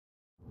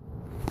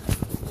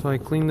So I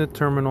cleaned the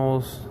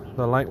terminals,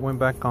 the light went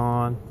back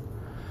on.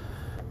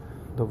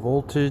 The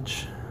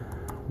voltage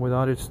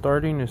without it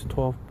starting is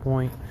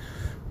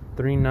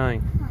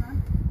 12.39.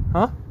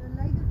 Huh?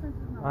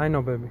 I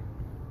know, baby.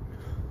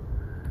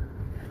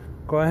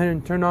 Go ahead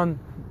and turn on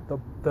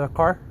the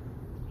car.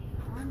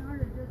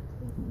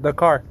 The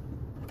car.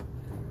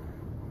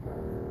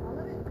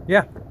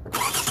 Yeah.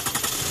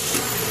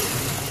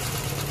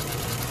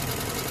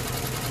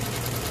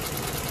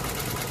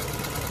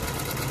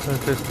 So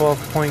it says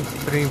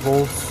 12.3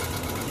 volts.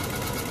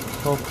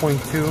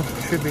 12.2.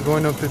 Should be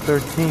going up to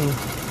 13.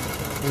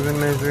 Even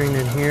measuring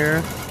it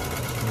here.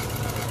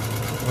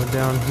 Or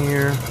down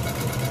here.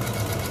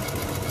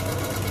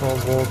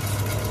 12 volts.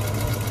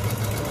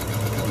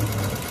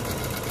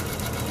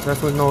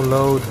 That's with no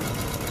load.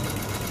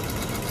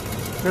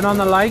 Turn on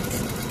the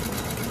lights.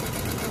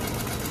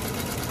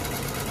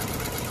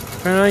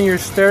 Turn on your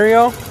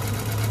stereo.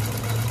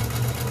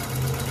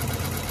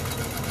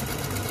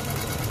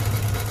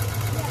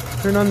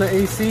 Turn on the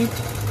AC.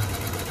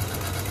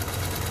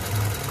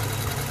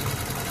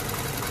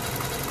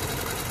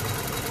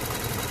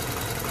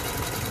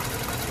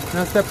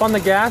 Now step on the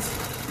gas.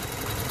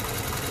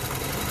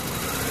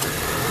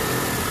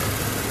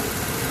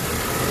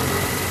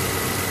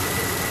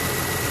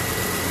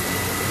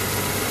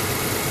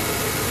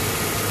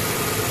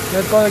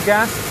 Let go of the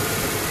gas.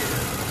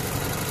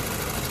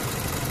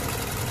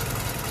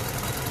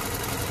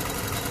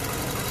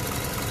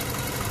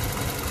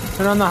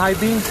 Turn on the high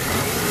beams.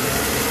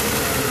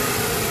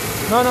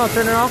 No,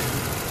 turn it off.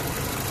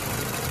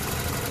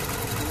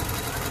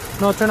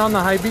 No, turn on the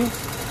high beams.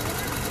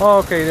 Oh,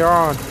 okay, they're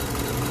on.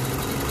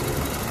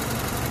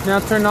 Now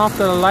turn off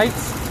the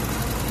lights.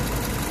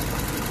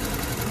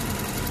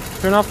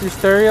 Turn off your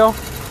stereo.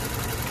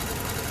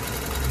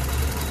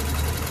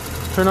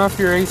 Turn off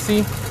your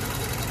AC.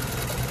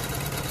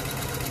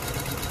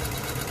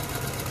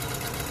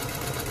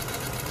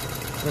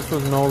 This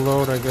was no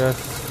load, I guess.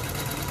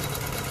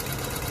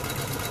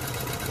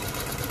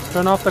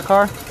 Turn off the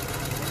car.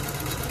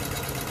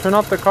 Turn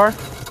off the car.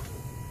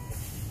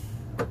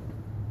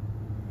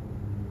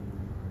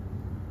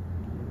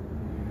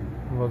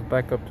 It was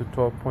back up to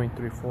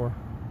 12.34.